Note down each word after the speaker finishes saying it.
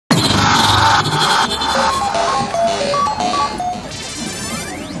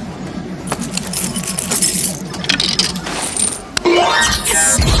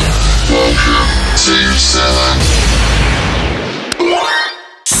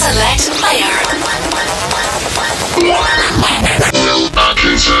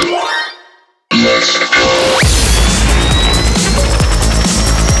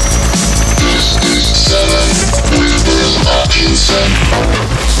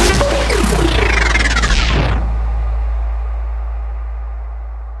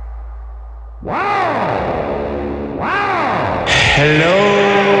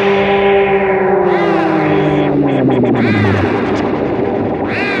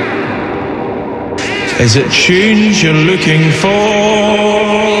Is it tunes you're looking for?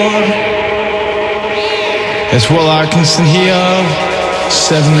 It's Will Atkinson here,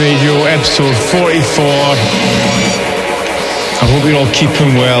 7 Radio, episode 44. I hope you're all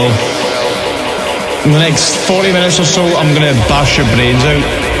keeping well. In the next 40 minutes or so, I'm going to bash your brains out.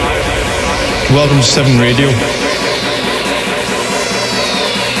 Welcome to 7 Radio.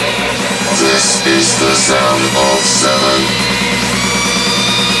 This is the sound of 7.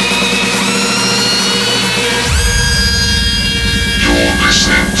 You're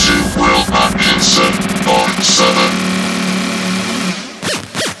listening to Will Atkinson on 7.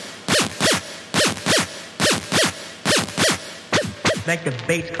 Make the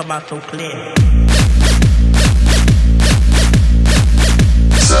bass come out so clear.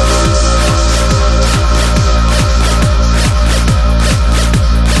 7.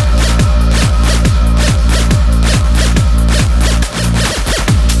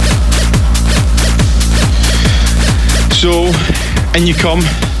 So, in you come,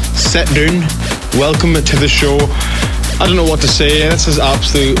 sit down, welcome to the show. I don't know what to say, this is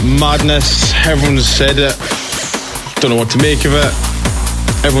absolute madness. Everyone's said it, don't know what to make of it.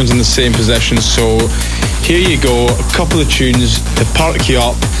 Everyone's in the same position, so here you go, a couple of tunes to park you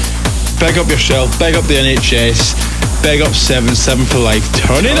up. Big up yourself, big up the NHS, big up 7 for life.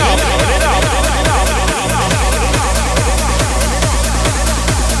 Turn it up!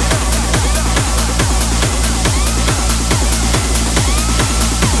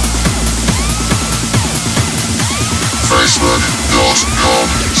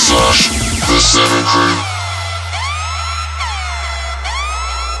 Facebook.com/The7 Crew.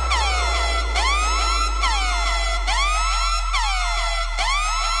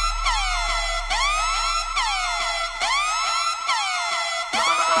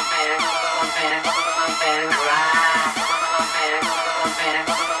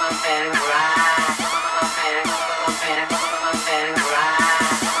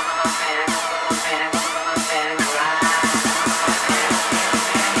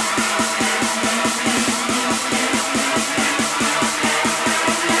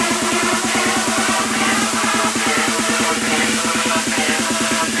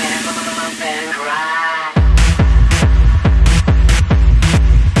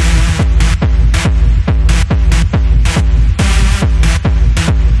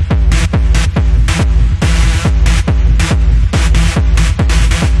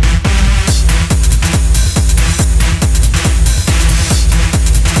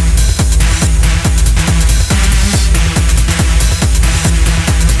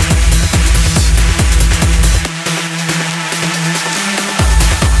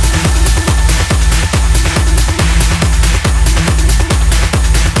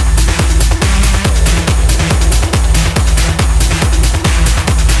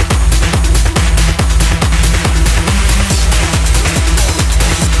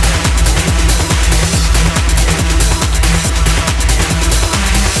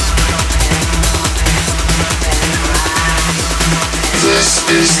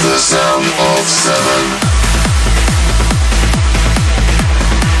 Is the sound of 7.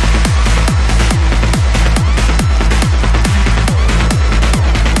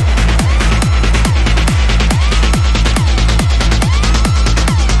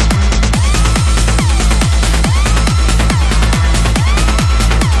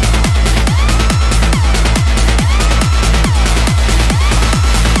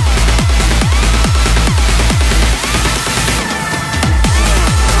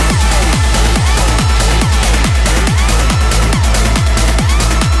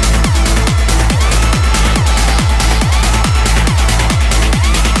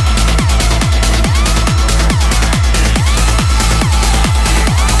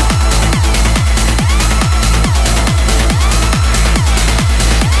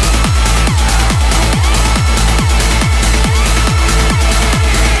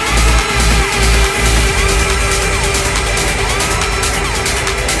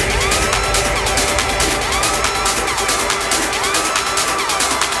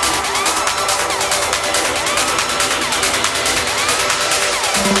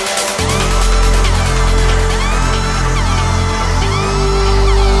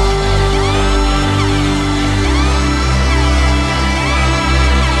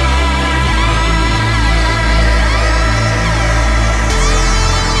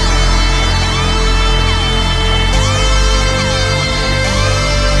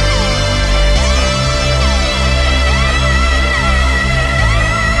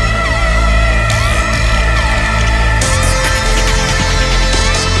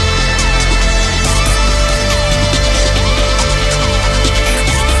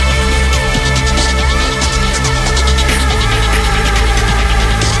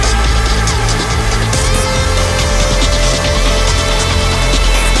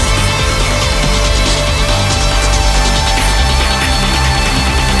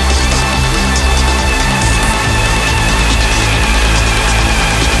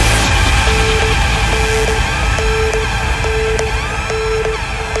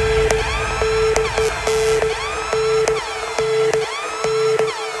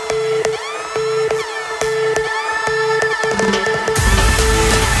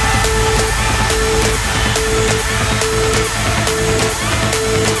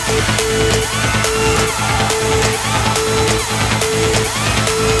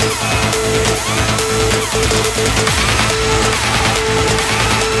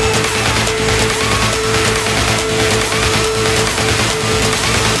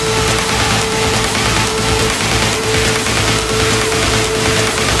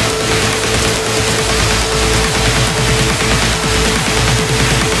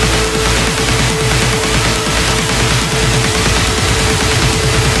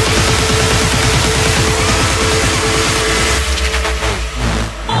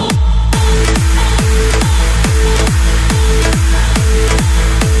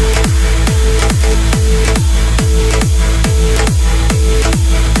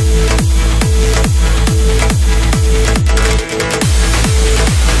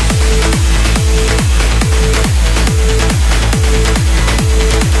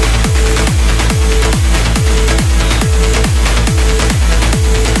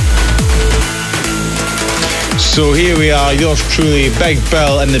 So here we are, yours truly, Big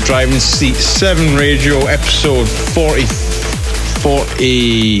Bill in the driving seat, 7 Radio, episode 40,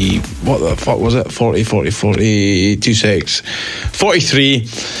 what the fuck was it? 42 secs. 43.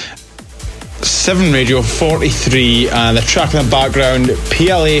 7 Radio 43, and the track in the background,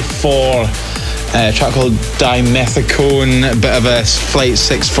 PLA4, a track called Dimethicone, a bit of a Flight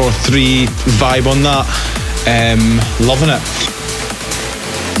 643 vibe on that. Loving it.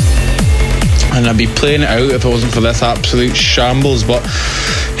 And I'd be playing it out if it wasn't for this absolute shambles, but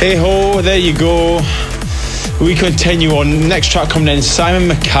hey ho, there you go. We continue on. Next track coming in, Simon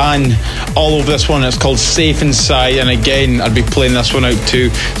McCann, all over this one. It's called Safe Inside, and again, I'd be playing this one out too.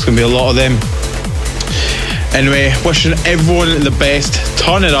 It's going to be a lot of them. Anyway, wishing everyone the best.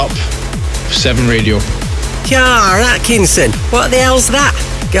 Turn it up. 7 Radio. Will Atkinson, what the hell's that?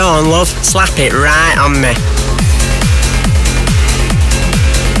 Go on, love, slap it right on me.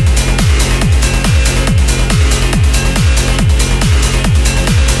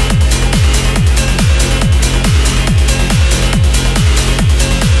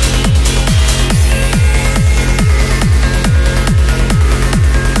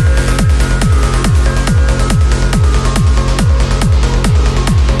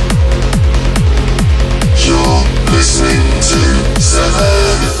 Listening to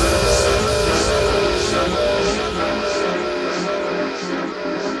 7.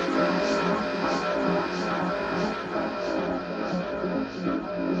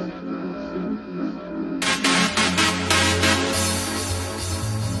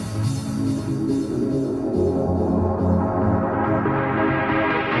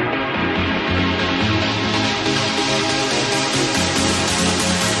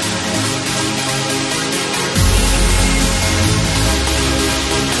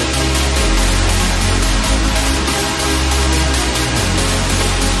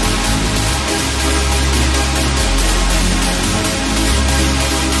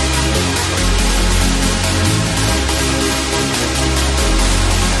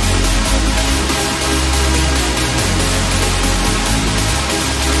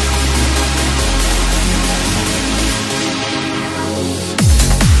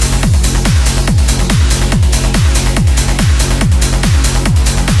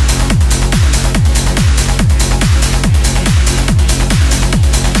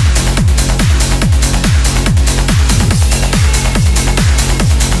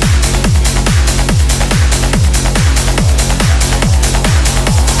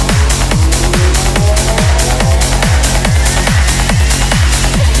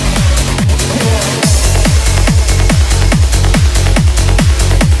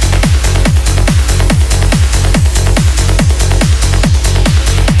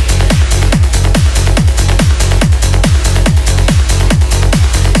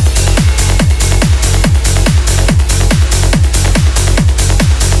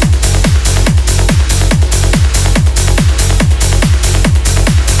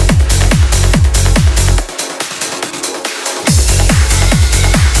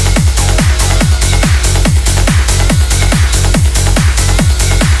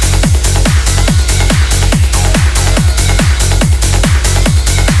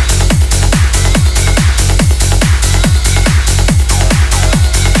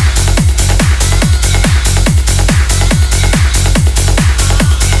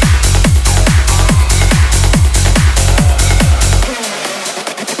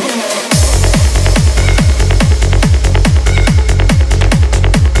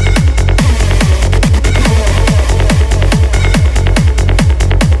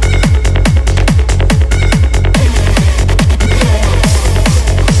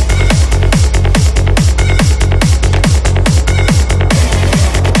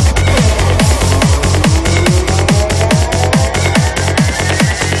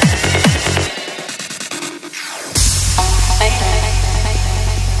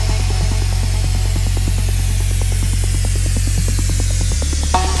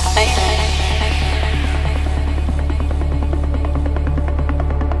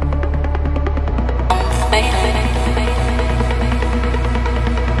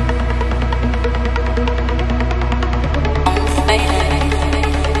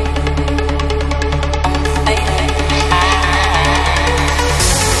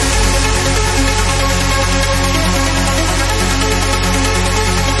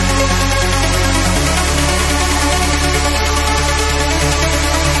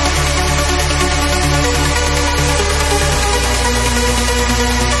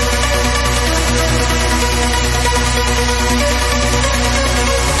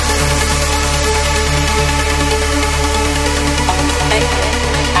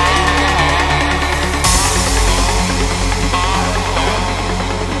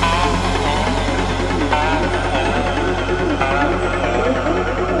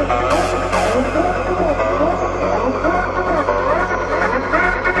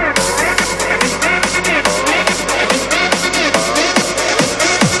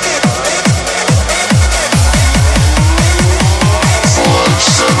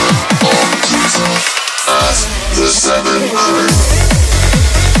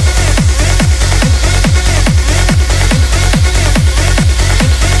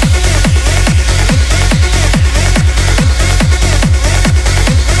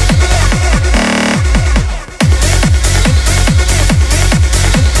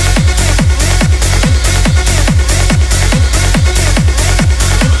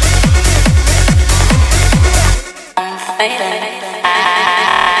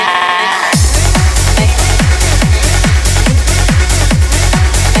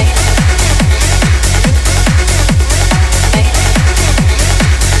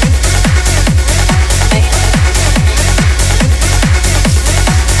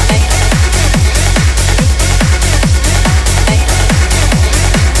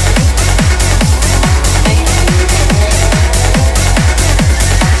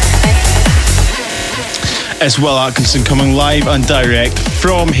 It's Will Atkinson coming live and direct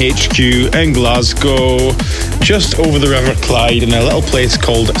from HQ in Glasgow, just over the River Clyde in a little place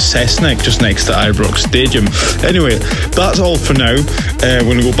called Cessnock, just next to Ibrox Stadium. Anyway, that's all for now. We're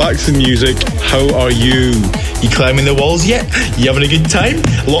going to go back to the music. How are you? You climbing the walls yet? You having a good time?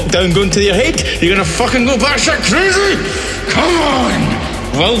 Lockdown going to your head? You're going to fucking go batshit crazy? Come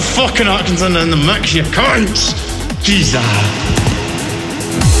on! Will fucking Atkinson in the mix, you cunts! Jesus!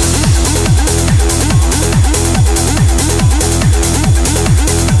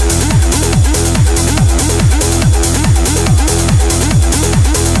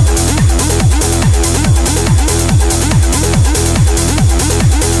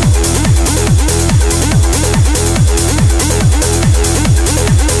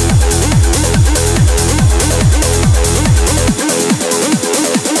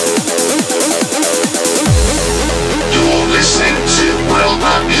 Listening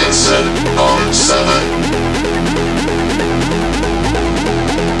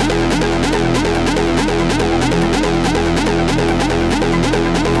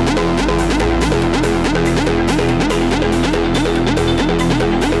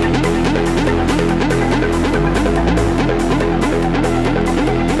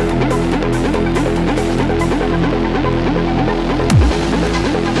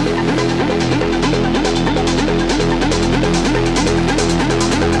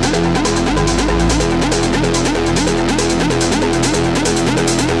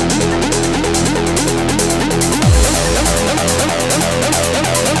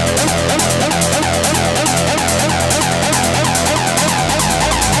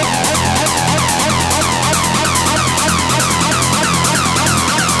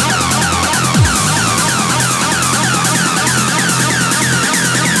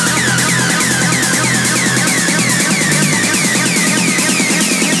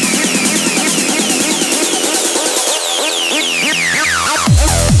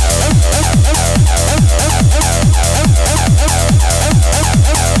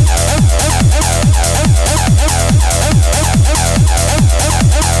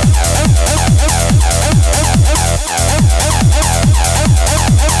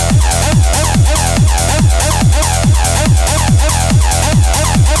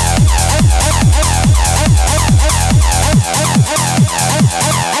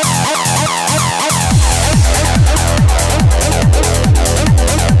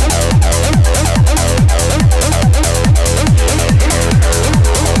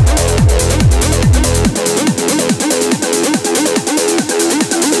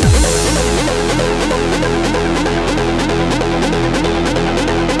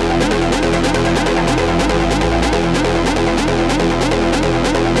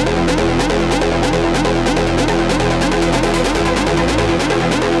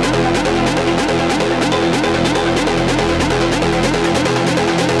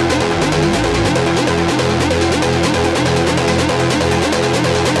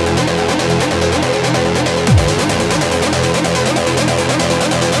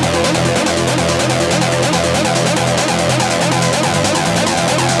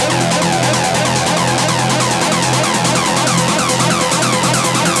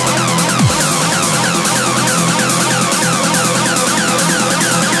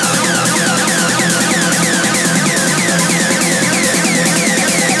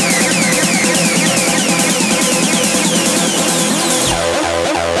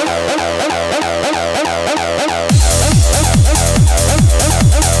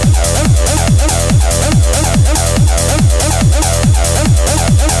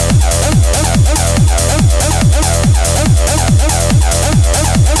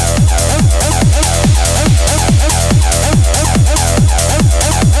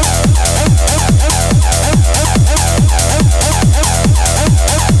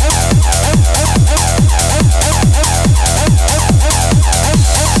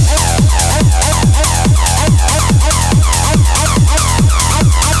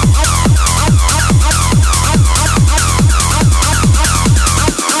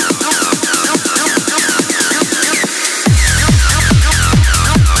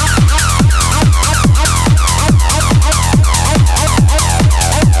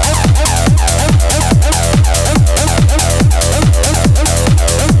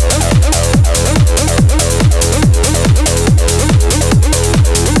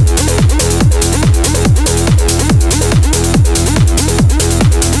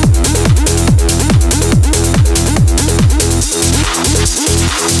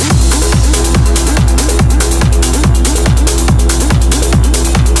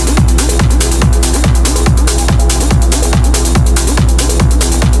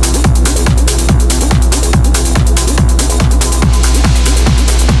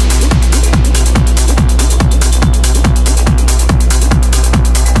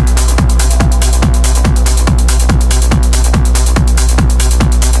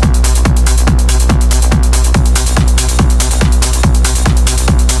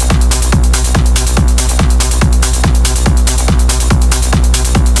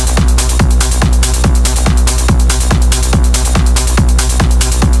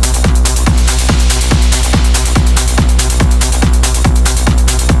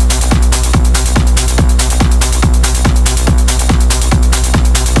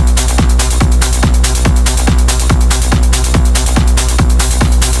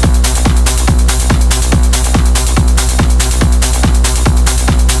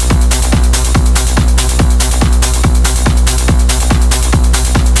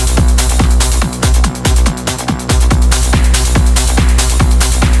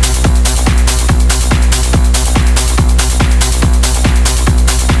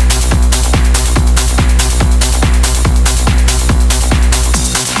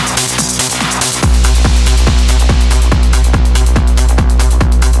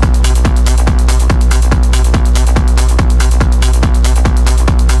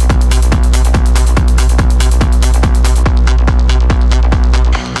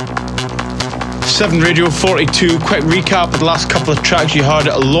 7 Radio 42. Quick recap of the last couple of tracks you heard.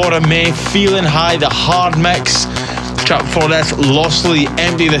 Laura May, Feeling High, the hard mix. Track before this, Lostly,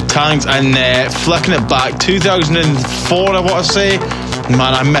 Empty the Tanks, and Flicking It Back, 2004 I want to say.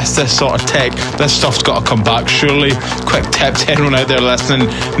 Man, I miss this sort of tech. This stuff's got to come back, surely. Quick tip to anyone out there listening,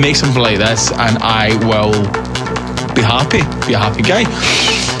 make something like this and I will be happy. Be a happy guy.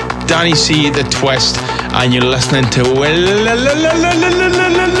 Danny C, The Twist, and you're listening to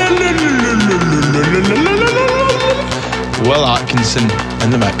Will Atkinson in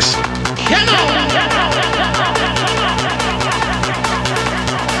the mix. Come on!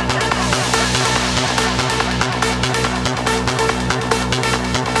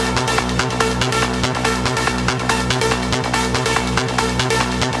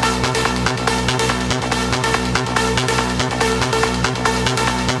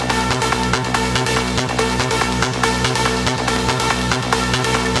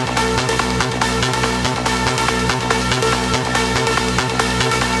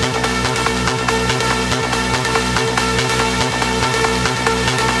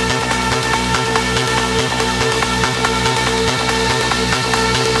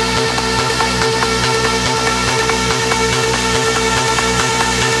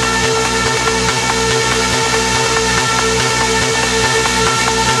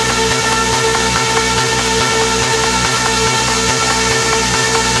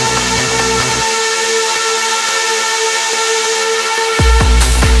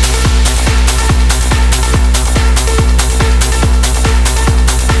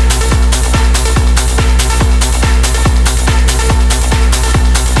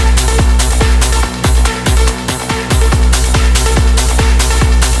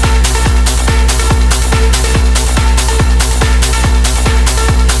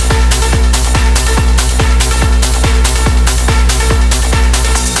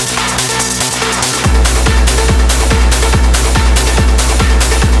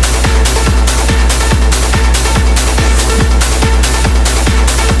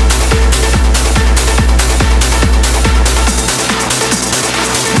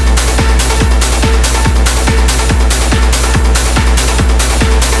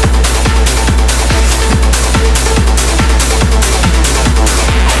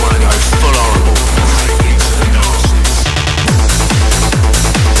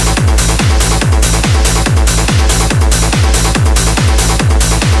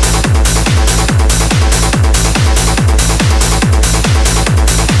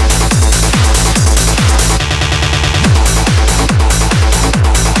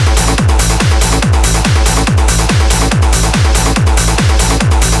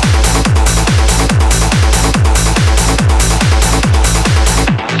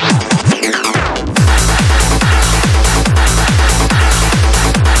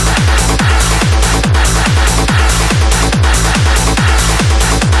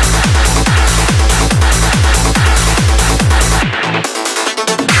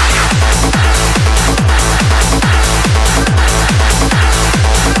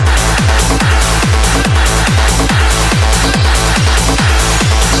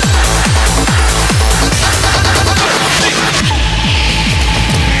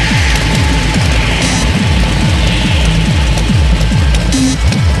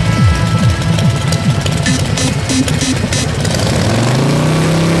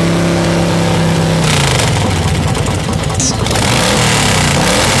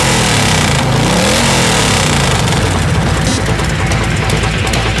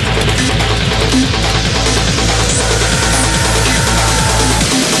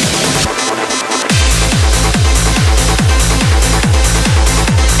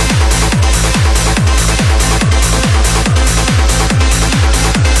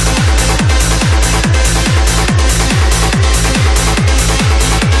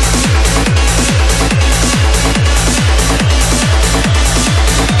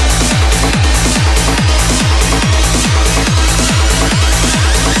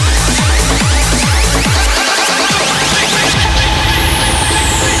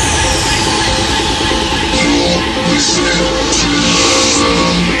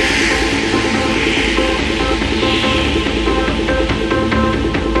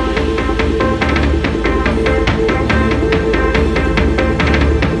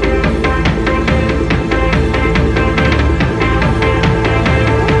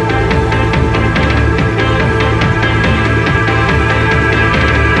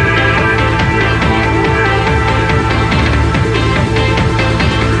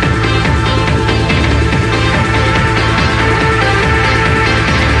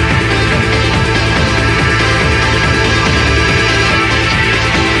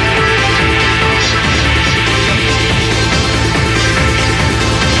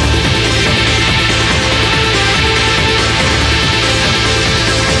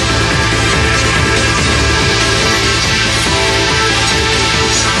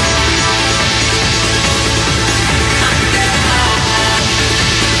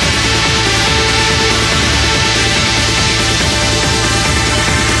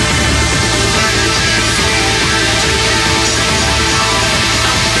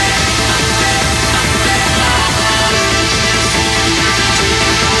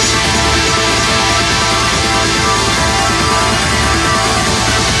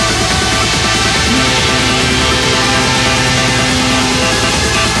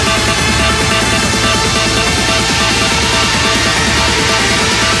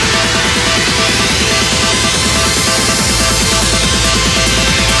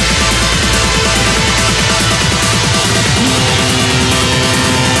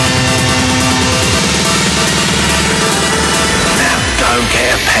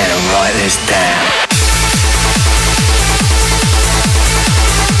 pen and write this down.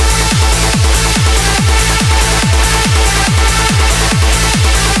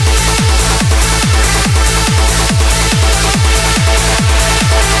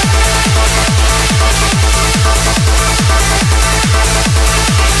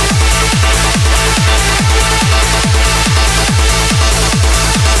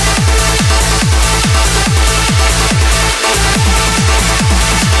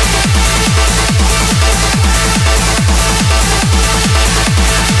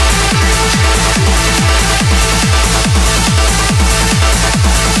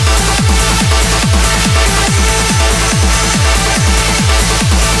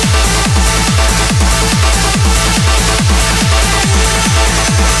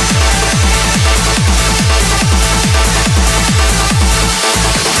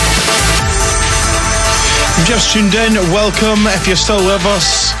 Just tuned in, welcome. If you're still with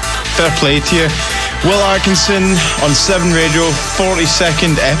us, fair play to you. Will Atkinson on 7 Radio,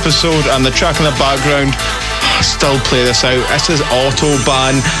 42nd episode, and the track in the background, still play this out. This is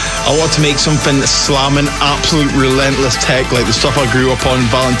Autobahn. I want to make something slamming, absolute relentless tech, like the stuff I grew up on,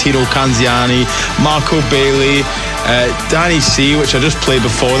 Valentino Canziani, Marco Bailey, Danny C, which I just played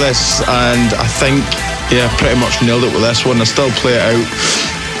before this, and I think, yeah, pretty much nailed it with this one. I still play it out.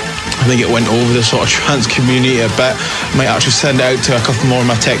 I think it went over the sort of trance community a bit. Might actually send it out to a couple more of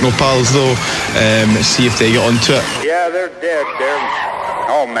my techno pals though, see if they get onto it. Yeah, they're dead. They're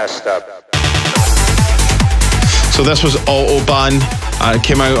all messed up. So this was Autobahn. It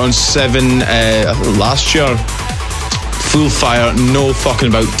came out on 7 last year. Full fire, no fucking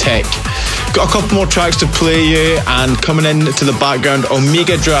about tech. Got a couple more tracks to play you, and coming in to the background,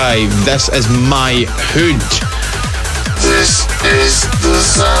 Omega Drive. This is My Hood. This is the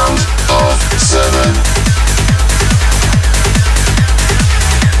sound of 7.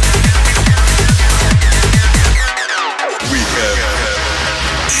 We have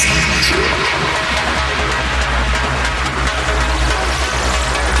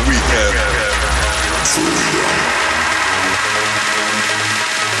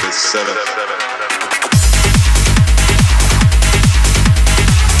the 7.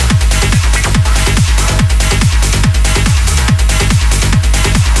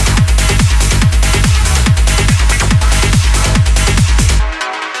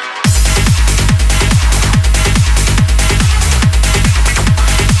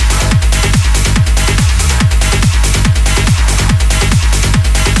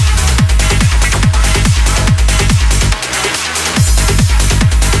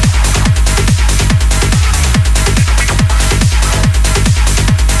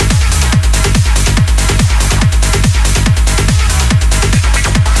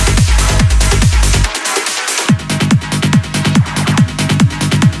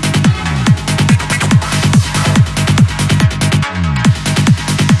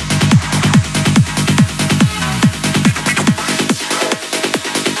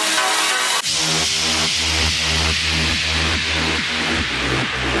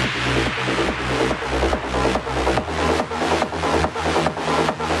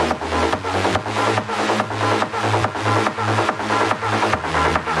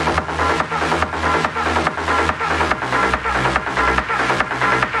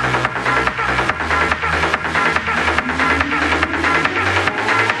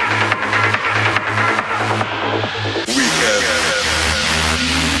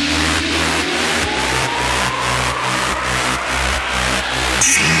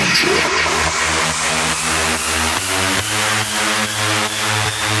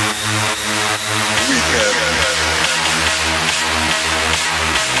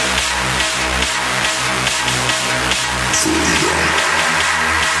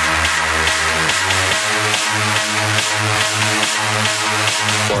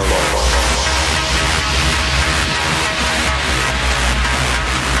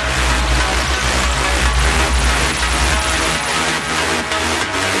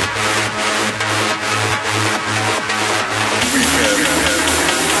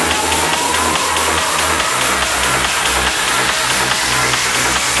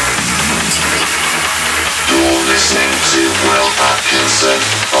 Listening to Will Atkinson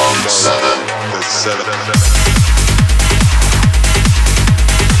on 7. The 7.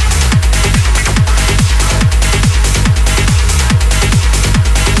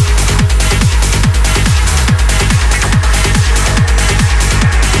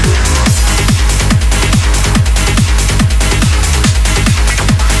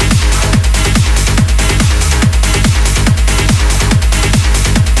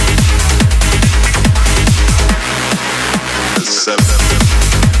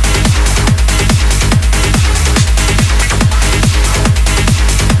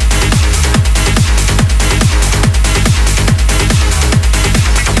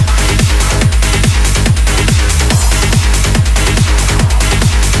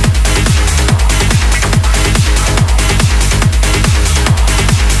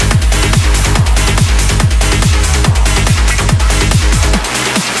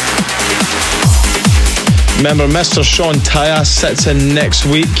 Remember, Mr. Sean Tyas sits in next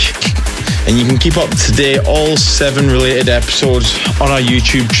week, and you can keep up to date all 7 related episodes on our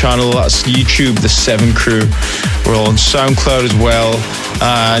YouTube channel. That's YouTube, The 7 Crew. We're all on SoundCloud as well,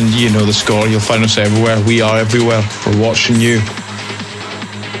 and you know the score. You'll find us everywhere. We are everywhere. We're watching you.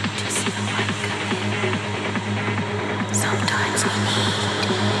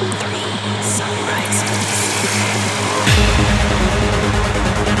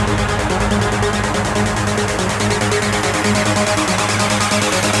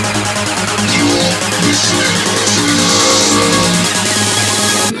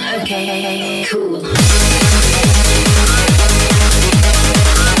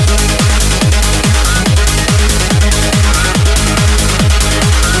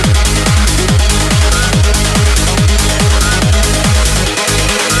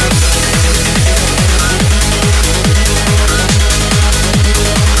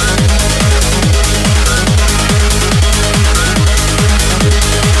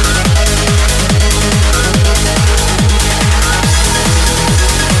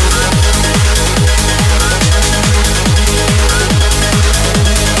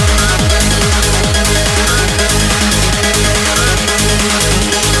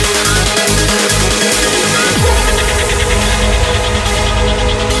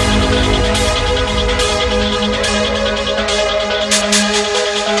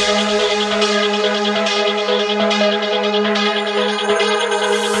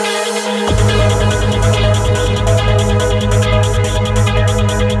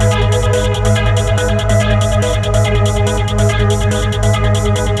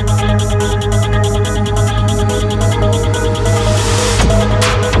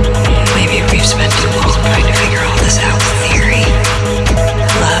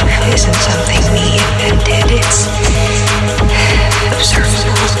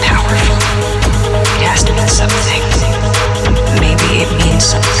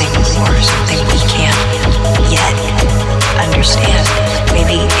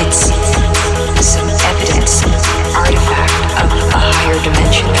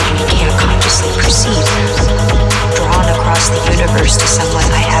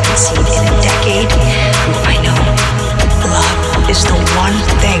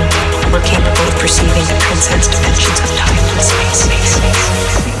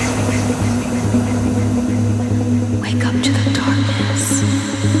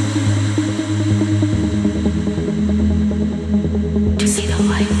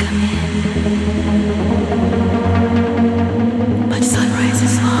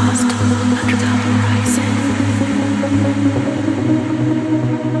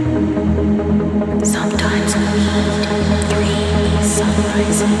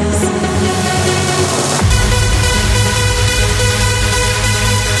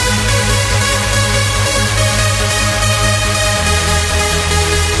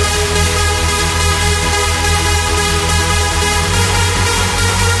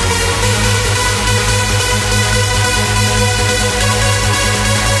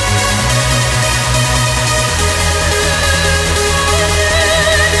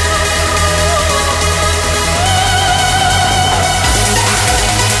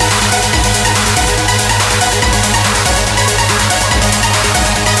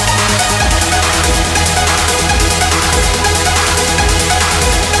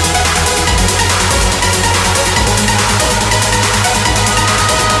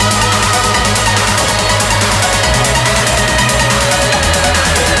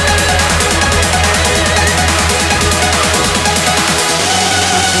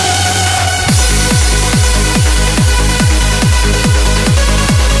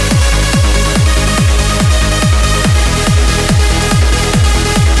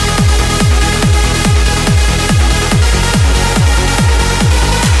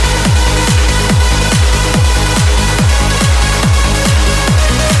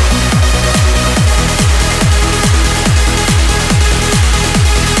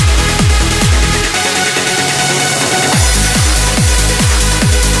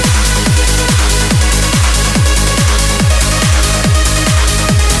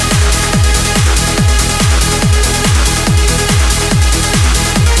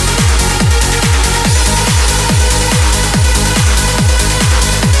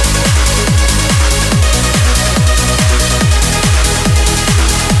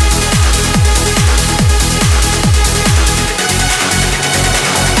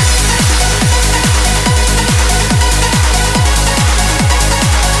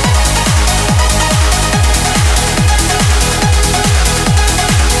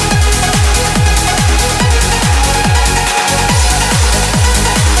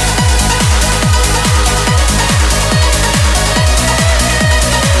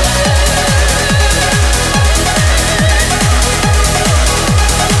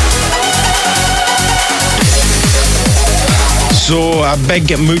 So a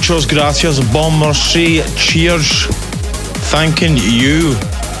big muchos gracias, bon merci, cheers. Thanking you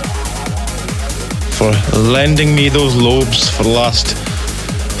for lending me those lobes for the last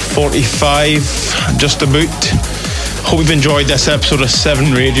 45, just about. Hope you've enjoyed this episode of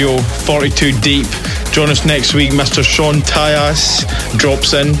 7 Radio, 42 deep. Join us next week. Mr. Sean Tyas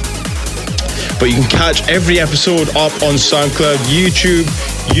drops in. But you can catch every episode up on SoundCloud, YouTube.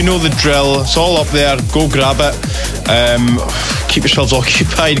 You know the drill. It's all up there. Go grab it. Keep yourselves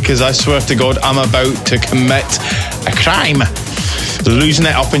occupied, because I swear to God, I'm about to commit a crime. Losing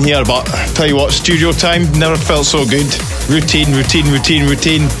it up in here, but tell you what, studio time never felt so good. Routine.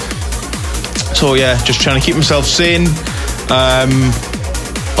 So yeah, just trying to keep myself sane. I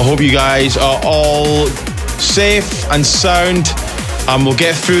hope you guys are all safe and sound, and we'll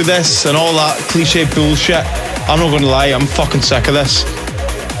get through this and all that cliche bullshit. I'm not going to lie, I'm fucking sick of this.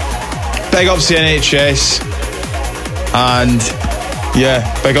 Big ups to the NHS, and yeah,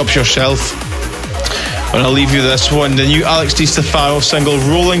 big ups yourself. And I'll leave you this one, the new Alex Di Stefano single,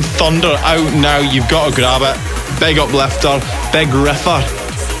 Rolling Thunder, out now. You've got to grab it. Big uplifter, big riffer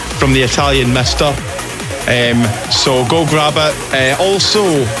from the Italian mister. So go grab it.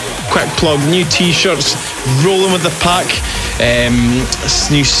 Also, quick plug, new t-shirts, rolling with the pack.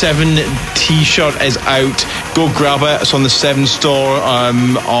 This new 7 t-shirt is out. Go grab it. It's on the 7 store,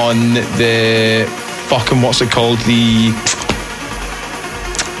 on the fucking, what's it called? The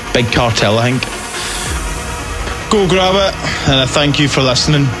Big Cartel, I think. Go grab it, and I thank you for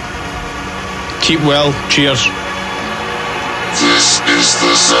listening. Keep well. Cheers. This is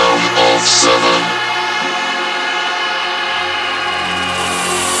the sound of 7.